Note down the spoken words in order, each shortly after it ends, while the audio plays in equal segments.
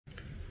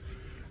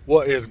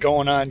What is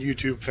going on,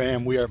 YouTube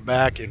fam? We are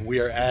back and we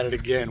are at it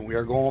again. We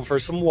are going for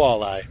some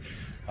walleye.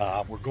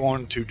 We're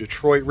going to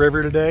Detroit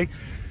River today,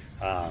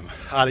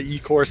 out of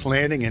E-Course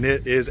Landing, and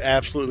it is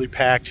absolutely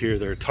packed here.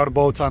 There are a ton of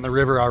boats on the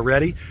river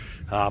already.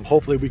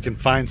 Hopefully we can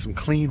find some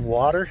clean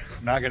water.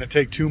 I'm not going to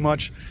take too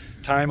much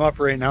time up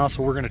right now,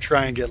 so we're going to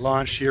try and get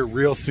launched here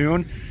real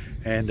soon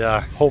and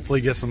hopefully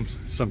get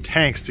some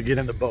tanks to get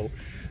in the boat.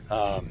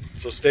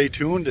 So stay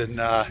tuned and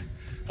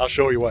I'll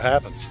show you what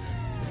happens.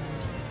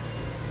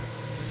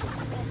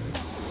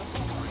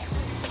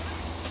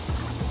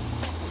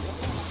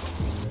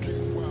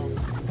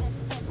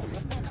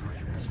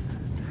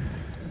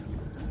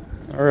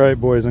 All right,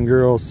 boys and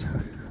girls,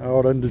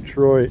 out in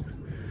Detroit,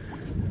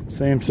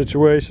 same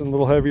situation, a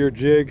little heavier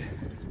jig,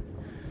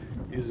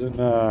 using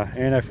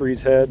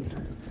antifreeze head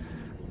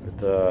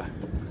with a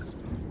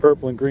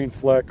purple and green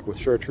fleck with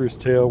chartreuse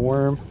tail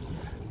worm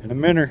and a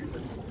minnow.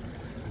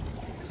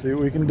 See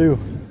what we can do.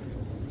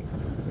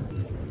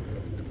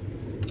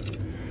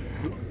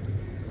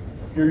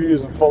 You're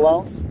using full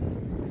ounce?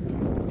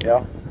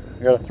 Yeah,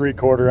 I got a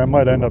 3/4. I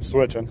might end up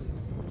switching.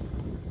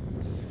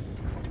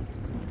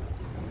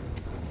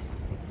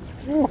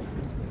 Woo.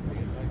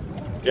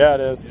 Yeah,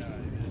 it is.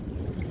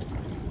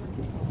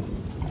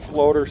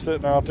 Floater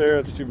sitting out there,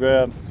 it's too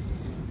bad.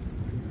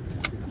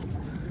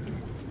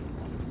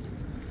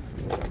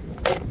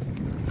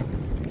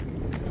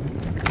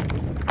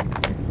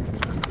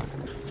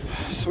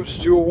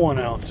 Switch to a 1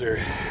 ouncer.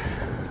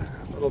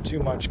 A little too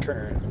much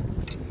current.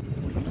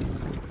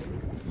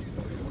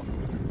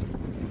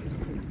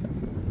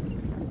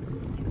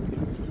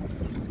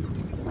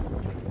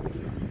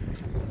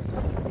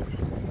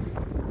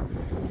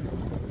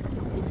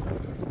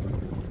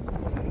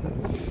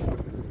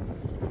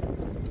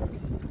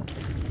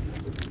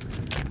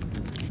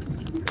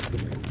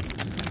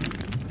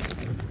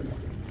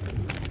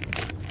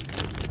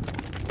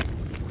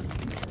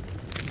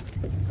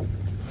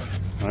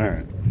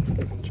 Alright,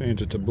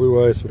 change it to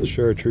blue ice with a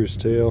chartreuse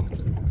tail,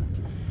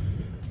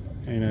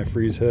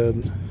 antifreeze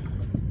head,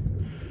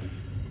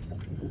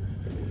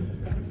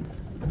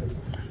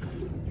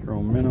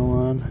 throw minnow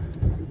on,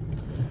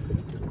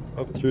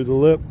 up through the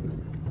lip,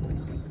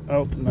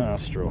 out the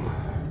nostril.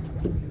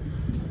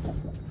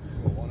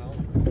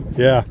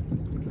 Yeah,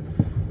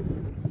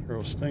 throw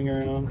a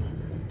stinger on.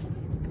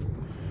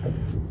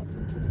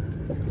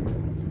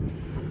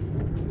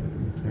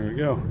 There we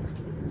go,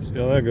 see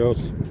how that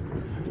goes.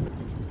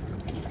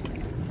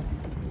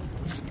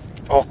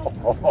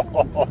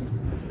 Oh,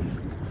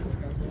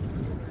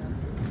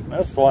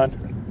 missed one.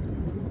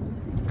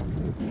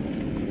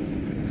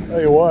 Tell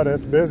you what,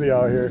 it's busy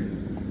out here.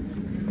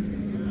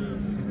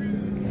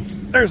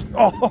 There's,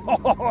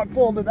 oh, I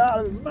pulled it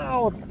out of his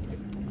mouth.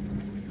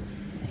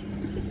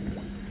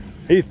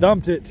 He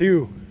thumped it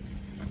too.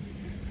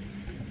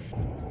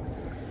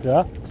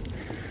 Yeah?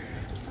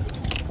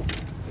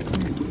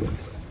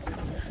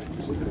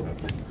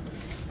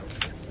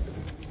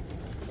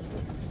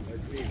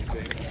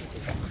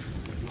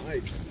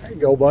 There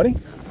you go, buddy.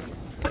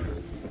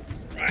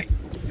 Right.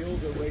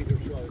 Gills are laser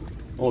sharp.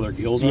 Oh, they're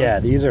gills? Yeah,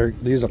 these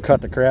will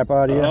cut the crap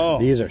out of you. Oh.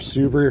 These are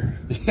super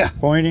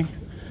pointy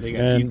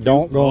and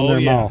don't go in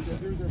their mouth.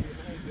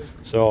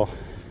 So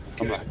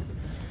I'm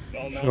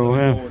gonna show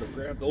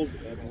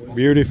him.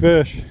 Beauty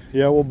fish.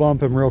 Yeah, we'll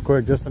bump him real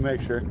quick just to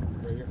make sure.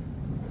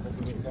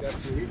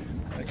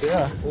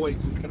 Yeah. Oh wait,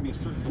 it's gonna be a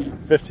certain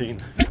 15.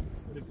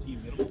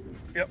 15 minimum.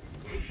 Yep.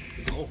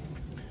 Oh.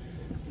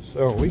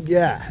 So we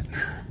got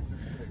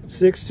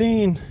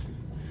 16.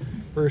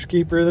 First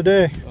keeper of the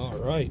day. All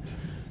right.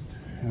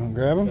 You want to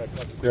grab him?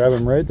 Grab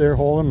him right there,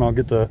 hold him. I'll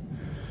get the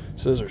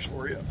scissors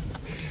for you.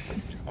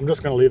 I'm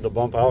just going to leave the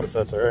bump out if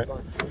that's all right.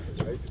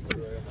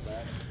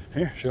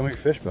 Here, show me your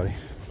fish, buddy.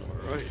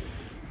 All right.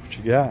 What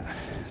you got?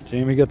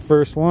 Jamie got the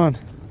first one.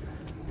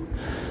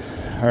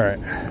 All right.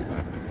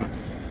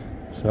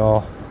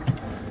 So,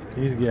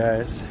 these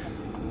guys.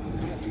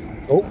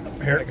 Oh,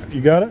 here,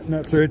 you got it?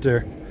 That's right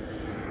there.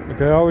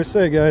 Like I always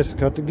say, guys,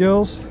 cut the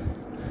gills.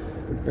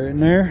 Right in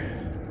there.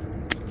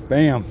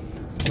 Bam.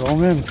 Throw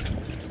them in.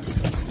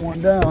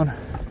 One down.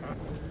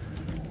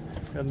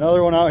 Got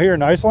another one out here.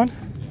 Nice one.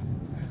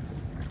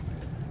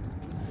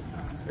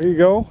 There you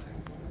go.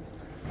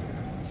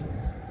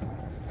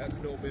 That's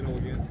no minnow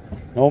again.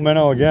 No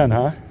minnow again,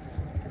 huh?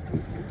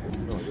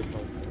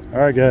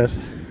 Alright, guys.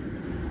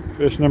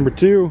 Fish number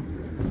 2.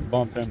 Let's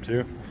bump him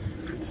too.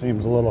 It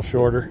seems a little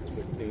shorter.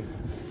 16.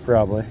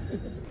 Probably.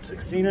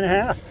 16 and a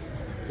half.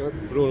 Start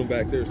throwing them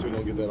back there so we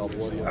don't get that all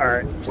bloody.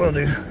 Alright, will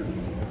do.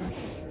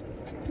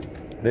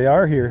 They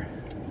are here.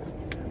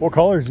 What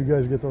colors do you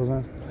guys get those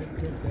on?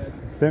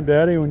 Pimp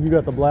Daddy, when you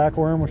got the black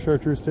worm with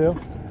chartreuse tail.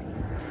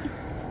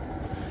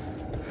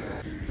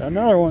 Got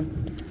another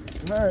one.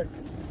 Alright.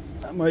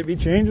 That might be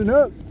changing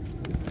up.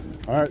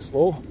 Alright,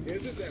 slow.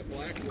 Is it that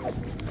black one?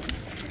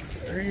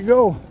 There you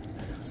go.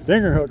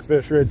 Stinger hook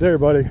fish right there,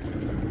 buddy.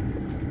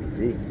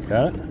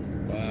 Got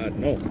it?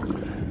 No.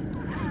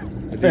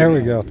 There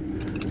we go.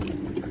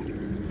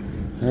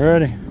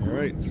 Alrighty.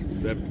 Alright.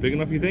 Is that big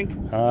enough, you think?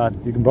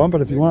 You can bump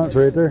it if you want. It's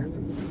right there.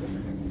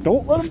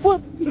 Don't let him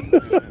flip.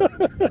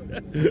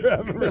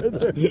 Grab him right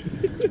there.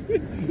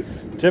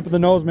 Tip of the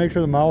nose, make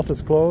sure the mouth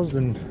is closed,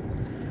 and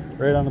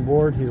right on the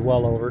board, he's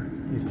well over.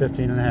 He's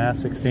 15 and a half,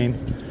 16.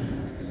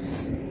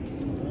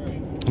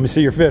 Let me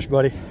see your fish,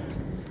 buddy.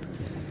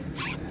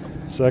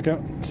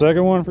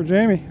 Second one for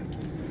Jamie.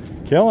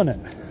 Killing it.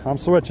 I'm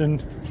switching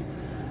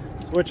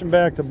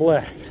back to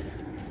black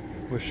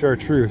with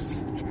chartreuse.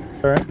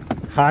 All right,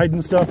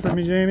 hiding stuff for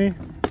me, Jamie. I'm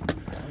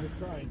just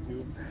trying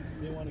to.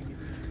 They want to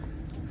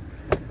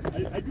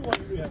get. I do want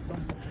to have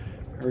some.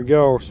 There we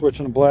go. We're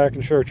switching to black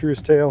and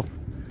chartreuse tail.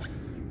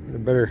 Get a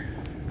better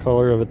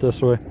color of it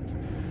this way.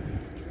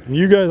 And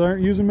you guys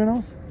aren't using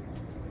minnows?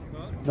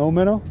 Huh? No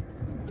minnow?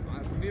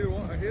 Neither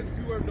one. His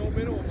two are no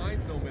minnow and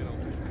mine's no minnow.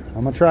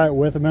 I'm gonna try it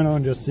with a minnow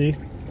and just see.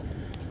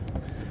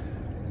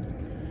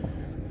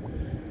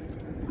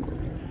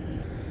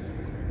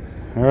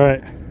 All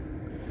right,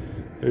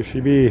 there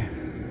she be.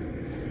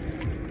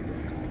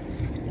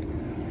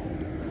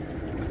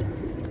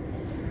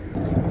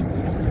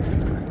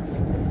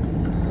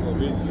 Well,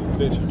 these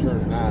fish are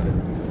turning on.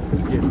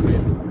 It's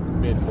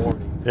getting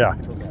mid-morning. Yeah.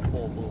 Until that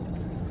full moon.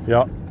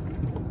 Yep.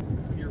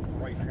 Here,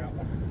 right now.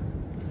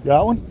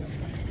 Got one?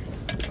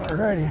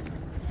 Alrighty.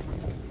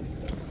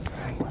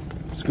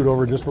 Scoot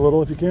over just a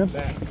little if you can.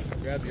 That.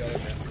 Grab the other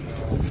net. No,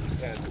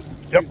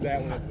 and Yep. use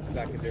that one as the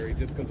secondary,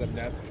 just because I'm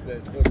not.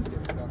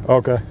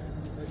 Okay.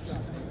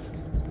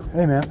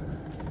 Hey man,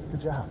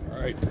 good job. All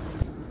right.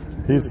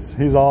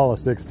 He's all a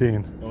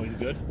 16. Oh, he's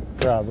good?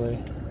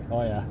 Probably.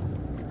 Oh yeah.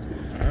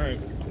 All right.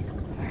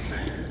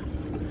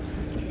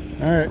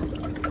 All right.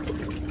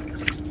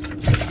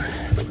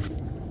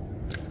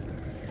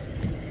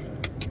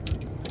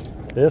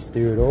 This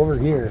dude over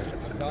here.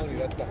 I'm telling you,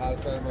 that's the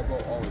hottest side of my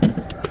boat always.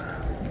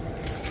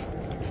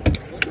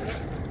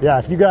 Yeah,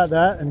 if you got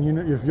that and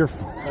if you're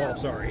Oh,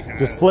 sorry.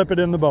 just flip it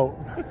in the boat.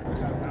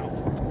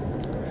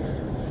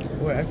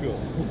 Boy, I feel.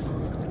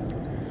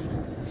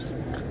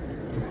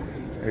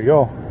 There you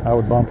go. I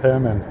would bump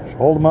him and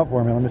hold him up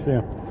for me. Let me see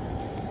him.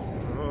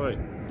 All right.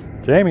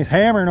 Jamie's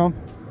hammering him.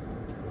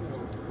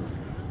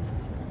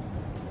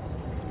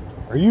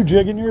 Are you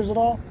jigging yours at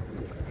all?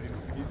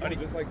 He's doing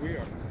just like we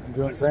are. You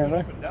doing the same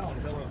thing? Up and down.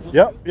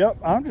 Yep.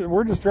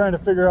 We're just trying to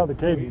figure out the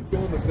He's cadence.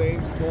 doing the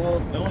same small.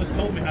 No one has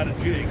told me how to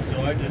jig,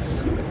 so I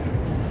just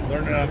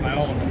learned it on my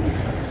own.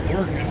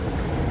 Working.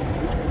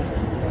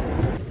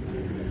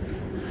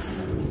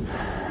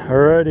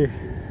 Alrighty.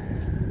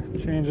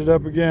 Change it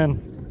up again.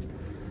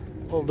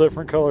 A little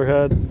different color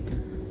head.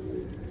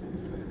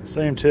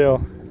 Same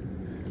tail.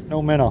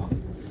 No minnow.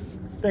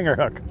 Stinger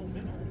hook.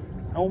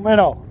 No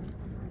minnow.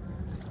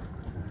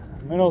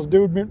 Minnow's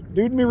dude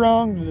me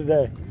wrong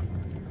today.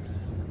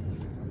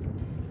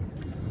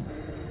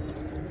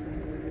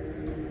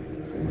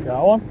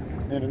 Got one?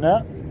 In a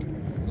net?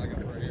 I got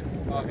it right here.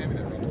 Hand me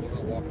that rubber.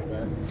 I'll walk it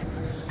back.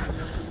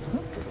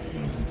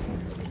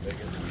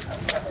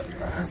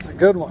 That's a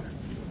good one.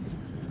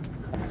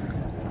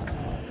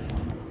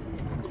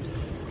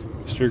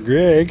 Mr.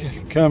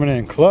 Greg coming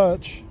in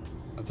clutch.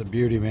 That's a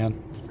beauty, man.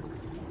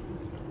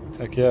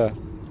 Heck yeah.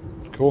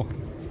 Cool.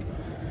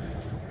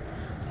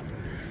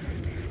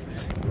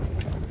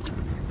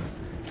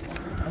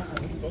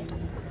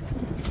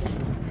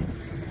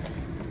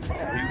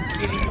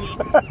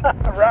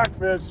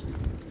 Rockfish.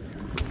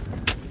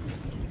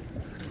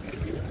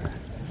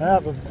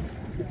 Happens.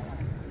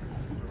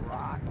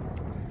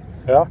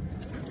 Yeah?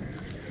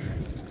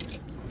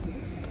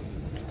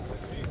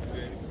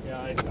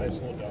 Yeah, I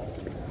slowed down.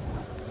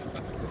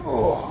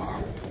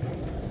 Oh.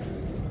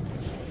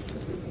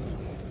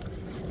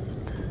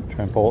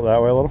 Try and pull it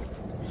that way a little.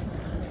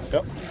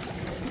 Yep.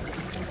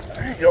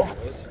 There you go.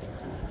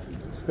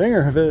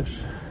 Stinger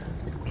fish.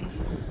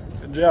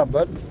 Good job,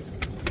 bud.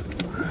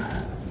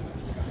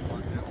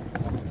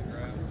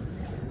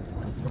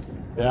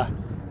 Yeah.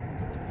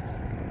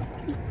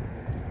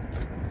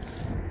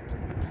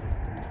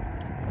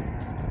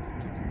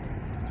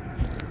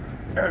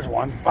 There's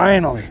one,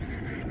 finally.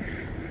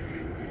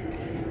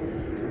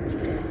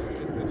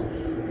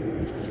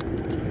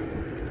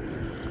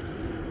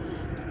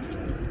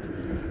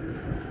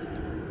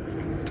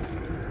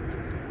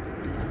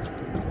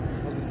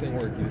 How's this thing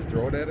work? You just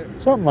throw it at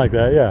it? Something like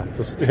that, yeah.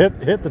 Just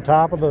hit the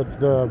top of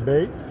the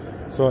bait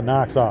so it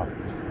knocks off.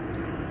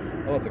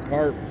 Oh, it's a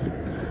carp.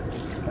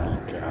 Oh,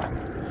 God.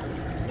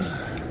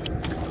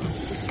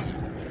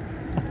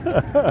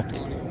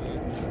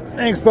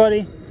 Thanks,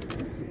 buddy.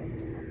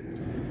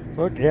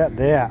 Look at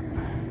that.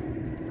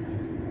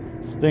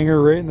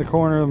 Stinger right in the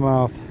corner of the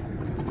mouth.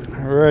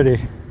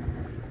 Alrighty.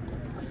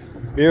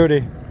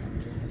 Beauty.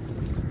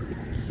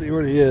 Let's see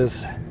what he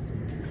is.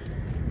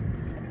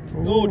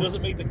 No, it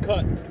doesn't make the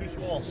cut. Too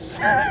small.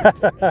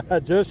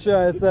 Just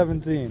shy of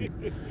 17.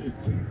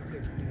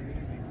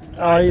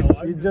 Oh, he's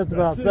just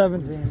about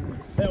 17.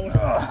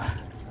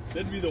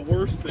 That'd be the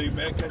worst thing.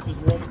 Man can't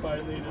just run by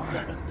me.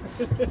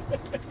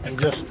 And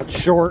just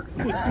short.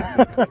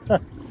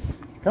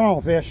 Come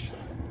on, fish.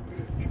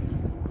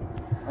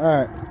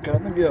 Alright,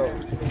 cut and go.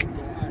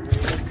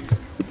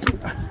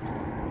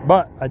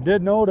 But I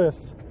did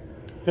notice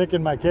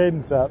picking my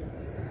cadence up,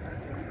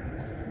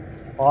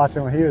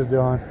 watching what he was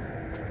doing.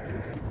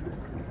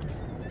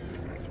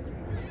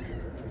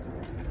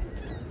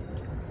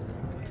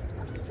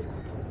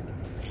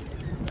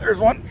 There's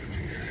one.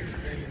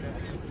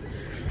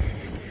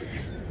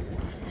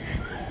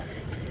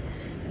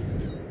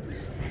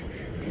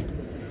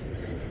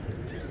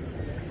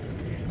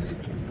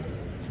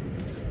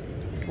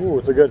 Ooh,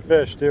 it's a good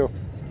fish too.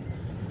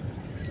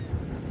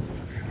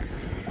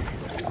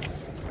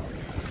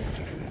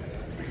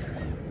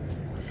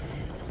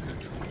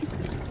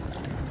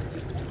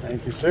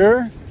 Thank you,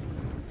 sir.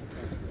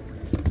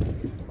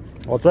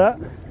 What's that?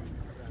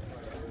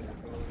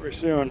 Pretty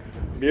soon.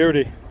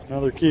 Beauty.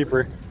 Another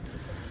keeper.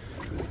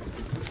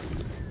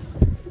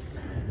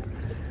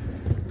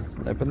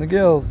 Slipping the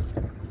gills.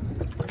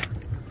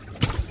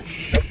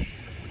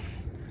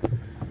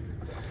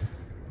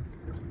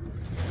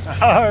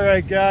 All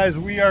right, guys,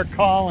 we are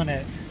calling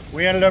it.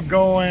 We ended up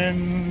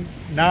going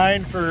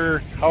 9 for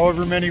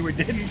however many we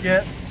didn't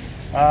get.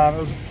 It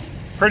was a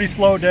pretty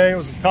slow day. It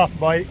was a tough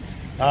bite.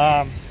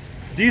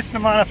 Decent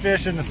amount of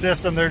fish in the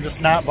system. They're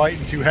just not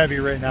biting too heavy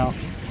right now.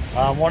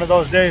 One of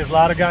those days, a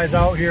lot of guys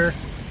out here,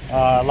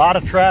 a lot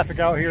of traffic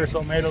out here,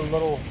 so it made it a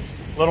little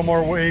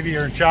more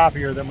wavier and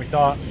choppier than we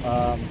thought.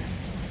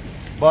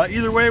 But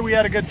either way, we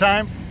had a good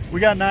time.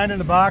 We got 9 in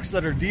the box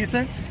that are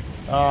decent.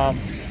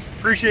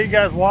 Appreciate you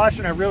guys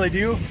watching, I really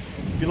do.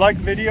 If you like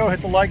the video,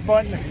 hit the like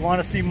button. If you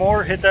want to see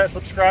more, hit that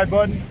subscribe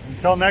button.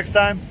 Until next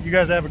time, you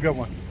guys have a good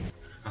one.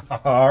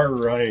 All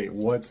right,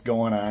 what's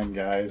going on,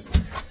 guys?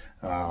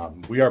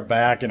 We are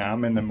back and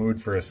I'm in the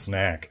mood for a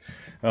snack.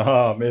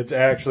 It's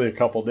actually a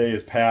couple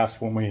days past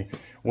when we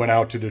went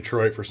out to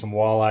Detroit for some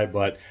walleye,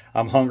 but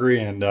I'm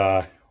hungry and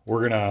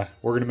we're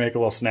gonna make a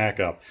little snack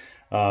up.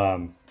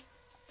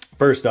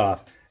 First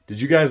off,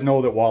 did you guys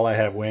know that walleye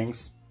have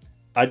wings?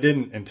 I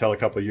didn't until a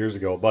couple of years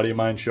ago. A buddy of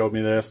mine showed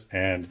me this,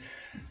 and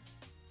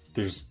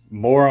there's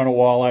more on a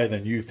walleye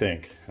than you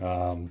think.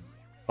 A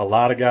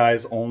lot of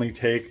guys only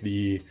take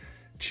the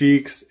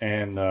cheeks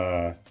and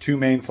 2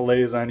 main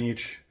fillets on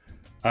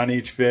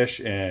each fish,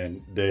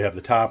 and they have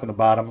the top and the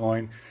bottom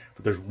loin.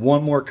 But there's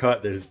one more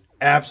cut that is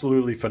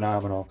absolutely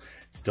phenomenal.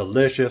 It's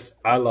delicious.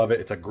 I love it.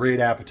 It's a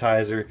great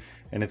appetizer,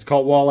 and it's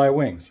called walleye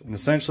wings. And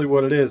essentially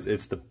what it is,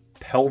 it's the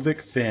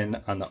pelvic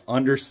fin on the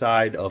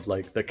underside of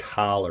like the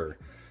collar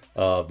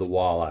of the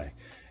walleye,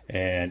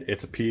 and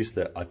it's a piece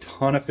that a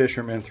ton of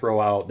fishermen throw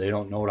out. They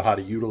don't know how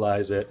to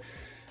utilize it.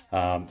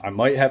 I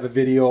might have a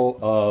video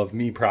of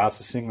me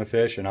processing the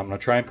fish, and I'm gonna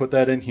try and put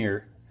that in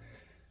here.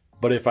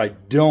 But if I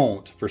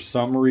don't, for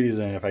some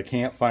reason, if I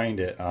can't find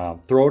it,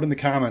 throw it in the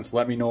comments.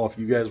 Let me know if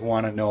you guys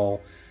want to know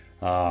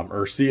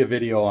or see a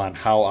video on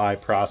how I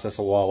process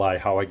a walleye,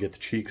 how I get the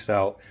cheeks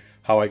out,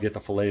 how I get the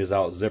fillets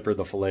out, zipper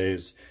the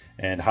fillets,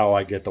 and how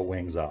I get the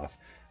wings off.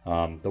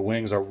 The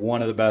wings are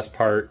one of the best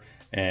part,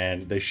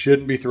 and they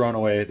shouldn't be thrown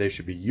away. They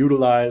should be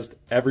utilized,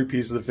 every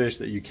piece of the fish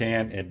that you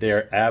can, and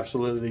they're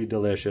absolutely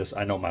delicious.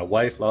 I know my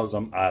wife loves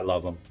them. I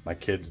love them. My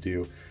kids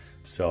do.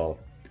 So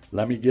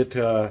let me get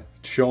to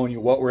showing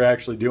you what we're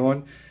actually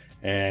doing,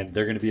 and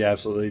they're going to be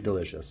absolutely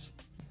delicious.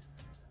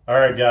 All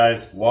right,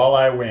 guys,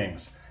 walleye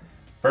wings.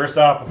 First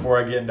off, before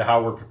I get into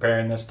how we're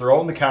preparing this, throw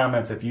in the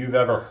comments if you've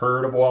ever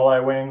heard of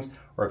walleye wings,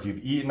 or if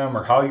you've eaten them,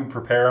 or how you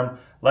prepare them.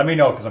 Let me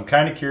know, because I'm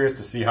kind of curious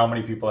to see how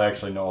many people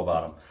actually know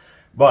about them.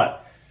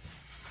 But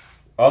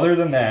other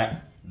than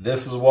that,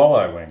 this is a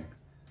walleye wing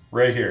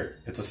right here.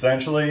 It's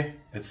essentially,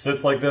 it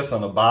sits like this on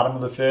the bottom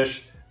of the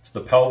fish. It's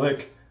the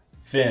pelvic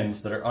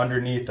fins that are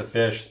underneath the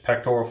fish. The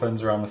pectoral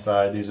fins are on the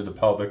side. These are the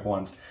pelvic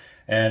ones.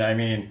 And I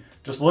mean,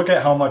 just look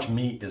at how much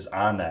meat is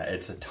on that.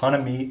 It's a ton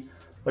of meat.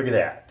 Look at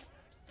that.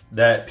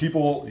 That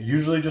people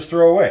usually just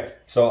throw away.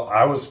 So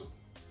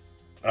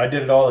I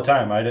did it all the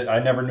time. I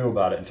never knew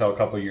about it until a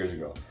couple of years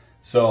ago.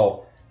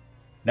 So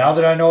now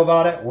that I know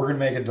about it, we're gonna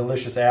make a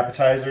delicious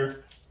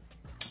appetizer.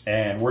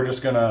 And we're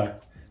just gonna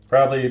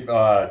probably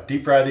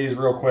deep fry these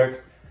real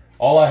quick.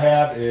 All I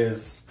have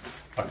is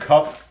a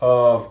cup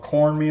of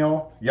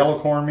cornmeal, yellow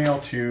cornmeal,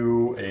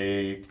 to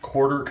a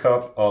 1/4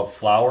 cup of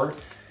flour.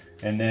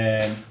 And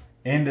then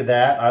into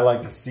that, I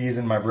like to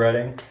season my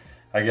breading.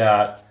 I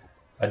got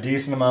a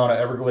decent amount of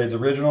Everglades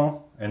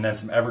Original and then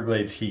some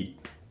Everglades Heat.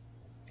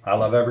 I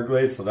love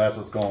Everglades, so that's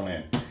what's going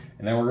in.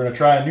 And then we're gonna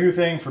try a new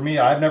thing for me.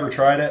 I've never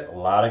tried it. A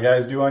lot of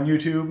guys do on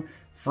YouTube.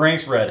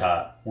 Frank's Red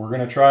Hot. We're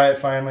gonna try it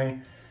finally.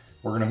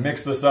 We're gonna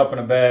mix this up in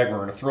a bag. We're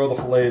gonna throw the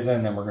fillets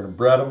in, then we're gonna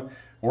bread them.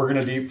 We're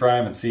gonna deep fry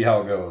them and see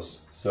how it goes.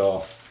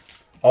 So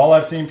all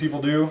I've seen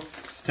people do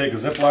is take a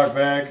Ziploc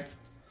bag,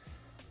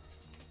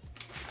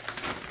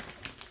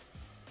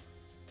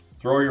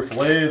 throw your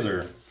fillets,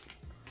 or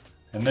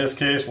in this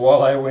case,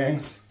 walleye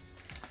wings,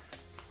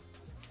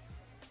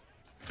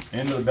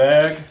 into the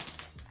bag.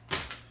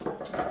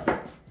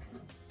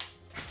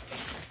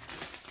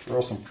 Throw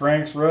some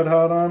Frank's Red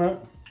Hot on it.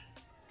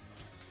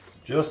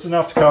 Just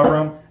enough to cover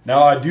them.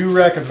 Now I do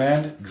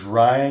recommend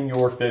drying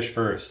your fish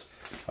first.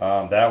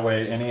 That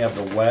way any of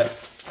the wet,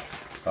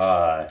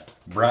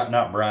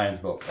 not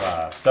brines, but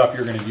stuff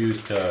you're gonna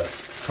use to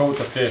coat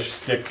the fish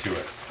stick to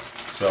it.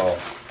 So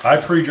I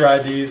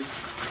pre-dried these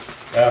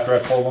after I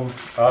pulled them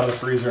out of the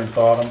freezer and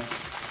thawed them.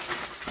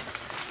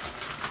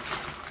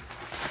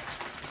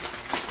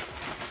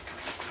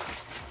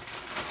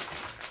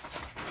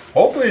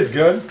 Hopefully it's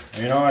good.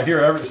 You know, I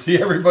see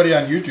everybody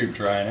on YouTube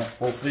trying it.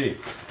 We'll see.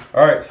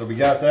 All right, so we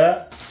got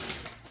that.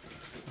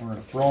 We're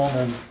gonna throw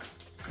them in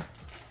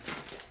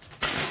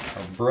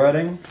our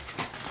breading.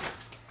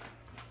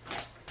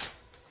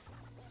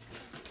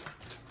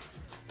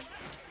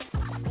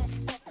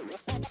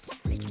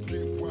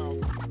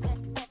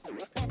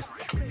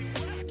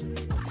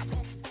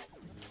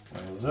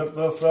 Zip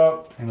this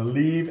up and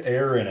leave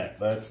air in it.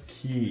 That's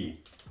key.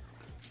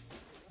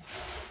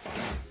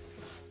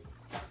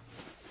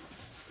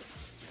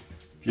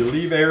 If you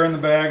leave air in the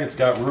bag, it's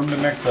got room to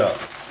mix up.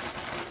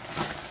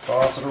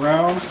 Toss it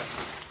around.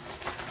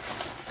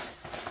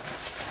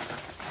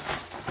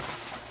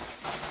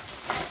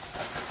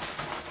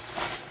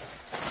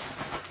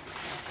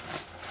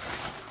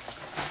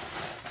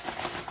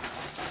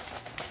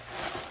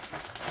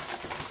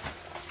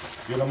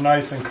 Get them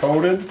nice and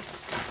coated.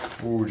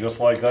 Ooh, just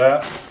like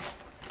that.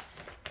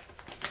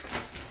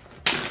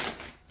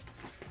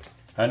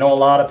 I know a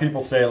lot of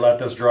people say let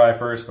this dry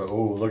first, but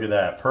ooh, look at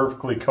that.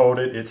 Perfectly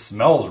coated. It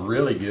smells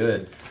really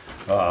good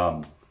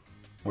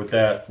with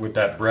that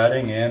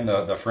breading and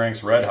the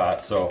Frank's Red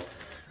Hot. So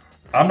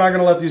I'm not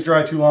gonna let these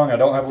dry too long. I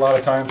don't have a lot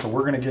of time, so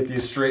we're gonna get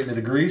these straight into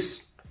the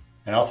grease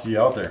and I'll see you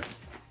out there.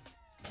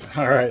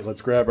 All right,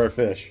 let's grab our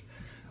fish.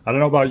 I don't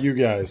know about you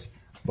guys,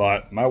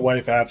 but my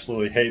wife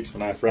absolutely hates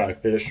when I fry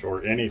fish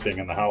or anything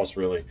in the house,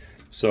 really.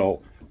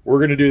 So we're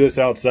gonna do this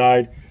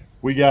outside.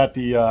 We got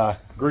the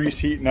grease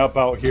heating up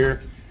out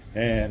here,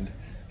 and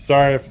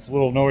sorry if it's a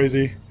little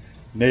noisy.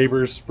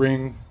 Neighbors,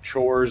 spring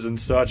chores and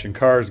such, and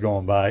cars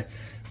going by.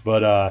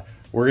 But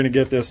we're gonna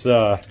get this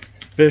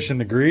fish in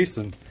the grease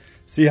and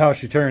see how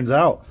she turns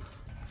out.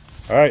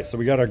 All right, so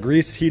we got our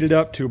grease heated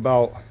up to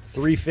about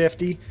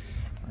 350.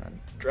 We're gonna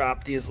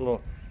drop these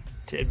little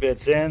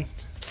tidbits in.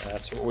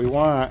 That's what we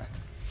want.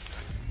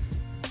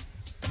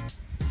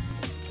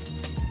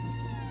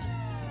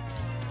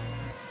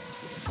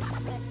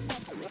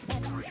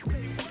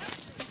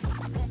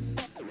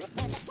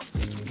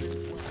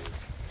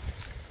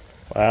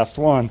 Last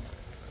one.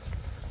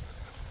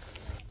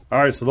 All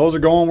right, so those are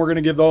going. We're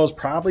gonna give those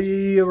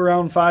probably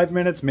around 5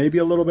 minutes, maybe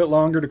a little bit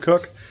longer to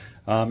cook.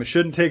 It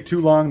shouldn't take too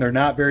long. They're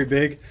not very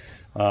big,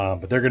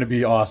 but they're gonna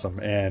be awesome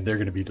and they're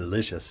gonna be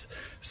delicious.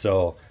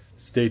 So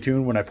stay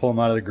tuned. When I pull them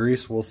out of the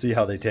grease, we'll see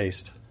how they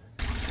taste.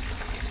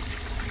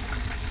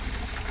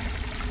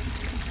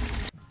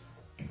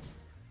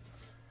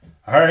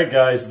 All right,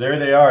 guys, there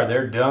they are.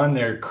 They're done.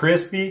 They're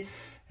crispy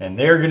and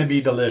they're gonna be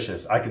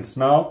delicious. I can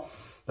smell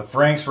the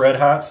Frank's Red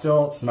Hot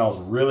still. It smells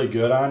really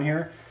good on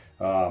here.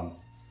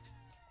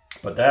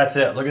 But that's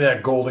it. Look at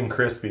that golden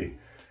crispy.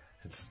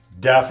 It's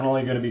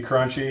definitely going to be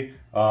crunchy.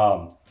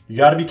 You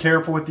got to be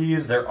careful with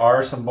these. There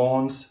are some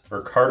bones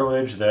or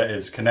cartilage that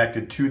is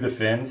connected to the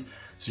fins.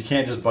 So you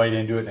can't just bite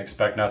into it and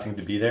expect nothing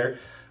to be there.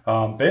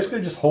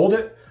 Basically just hold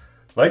it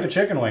like a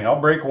chicken wing.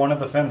 I'll break one of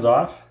the fins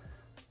off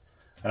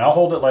and I'll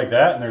hold it like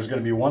that. And there's going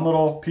to be one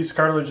little piece of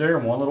cartilage there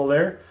and one little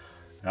there.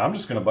 And I'm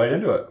just going to bite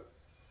into it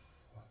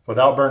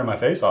without burning my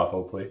face off,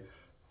 hopefully.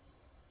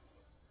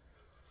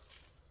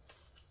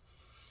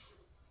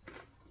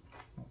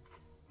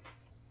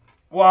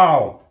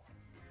 Wow.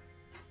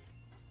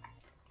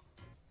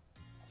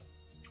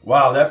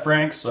 Wow, that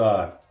Frank's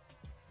hot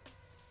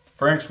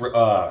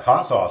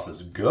sauce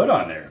is good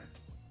on there.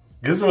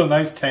 Gives it a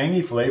nice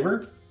tangy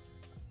flavor.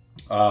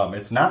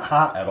 It's not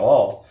hot at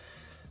all.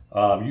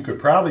 You could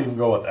probably even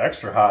go with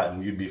extra hot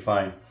and you'd be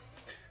fine.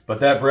 But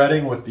that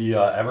breading with the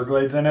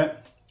Everglades in it,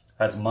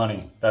 that's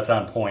money. That's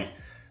on point.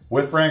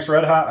 With Frank's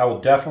Red Hot, I will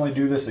definitely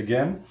do this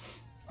again.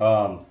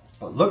 But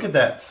look at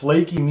that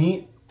flaky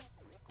meat.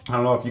 I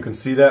don't know if you can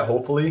see that,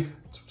 hopefully.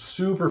 It's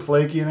super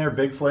flaky in there,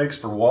 big flakes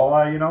for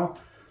walleye, you know.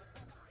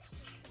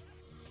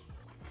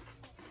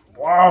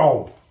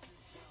 Wow.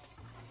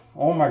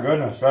 Oh my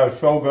goodness, that is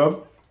so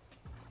good.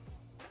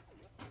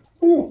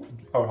 Ooh,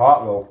 so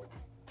hot though.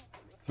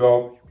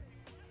 So,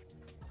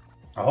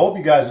 I hope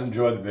you guys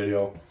enjoyed the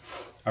video.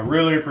 I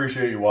really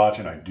appreciate you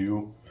watching, I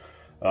do.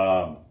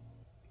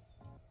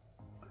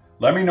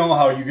 Let me know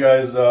how you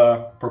guys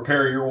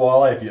prepare your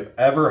walleye, if you've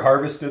ever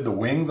harvested the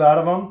wings out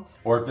of them,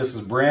 or if this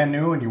is brand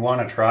new and you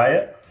want to try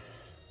it.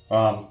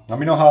 Let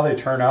me know how they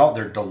turn out.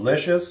 They're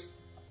delicious.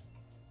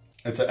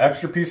 It's an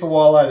extra piece of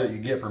walleye that you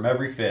get from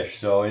every fish,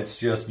 so it's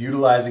just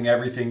utilizing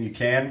everything you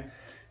can,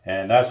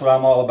 and that's what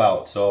I'm all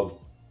about. So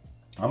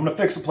I'm gonna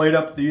fix a plate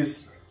up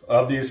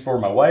of these for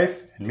my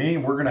wife and me.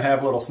 We're gonna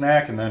have a little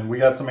snack, and then we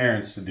got some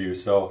errands to do.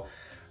 So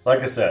like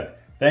I said,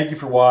 thank you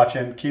for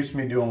watching. Keeps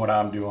me doing what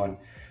I'm doing.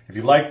 If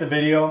you liked the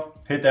video,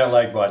 hit that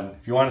like button.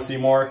 If you want to see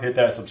more, hit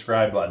that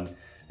subscribe button.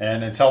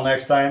 And until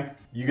next time,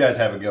 you guys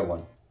have a good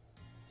one.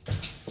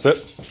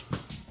 Sit.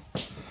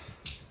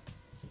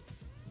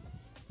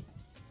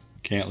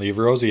 Can't leave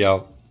Rosie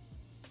out.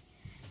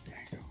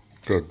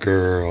 Good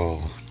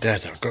girl.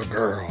 That's a good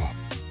girl.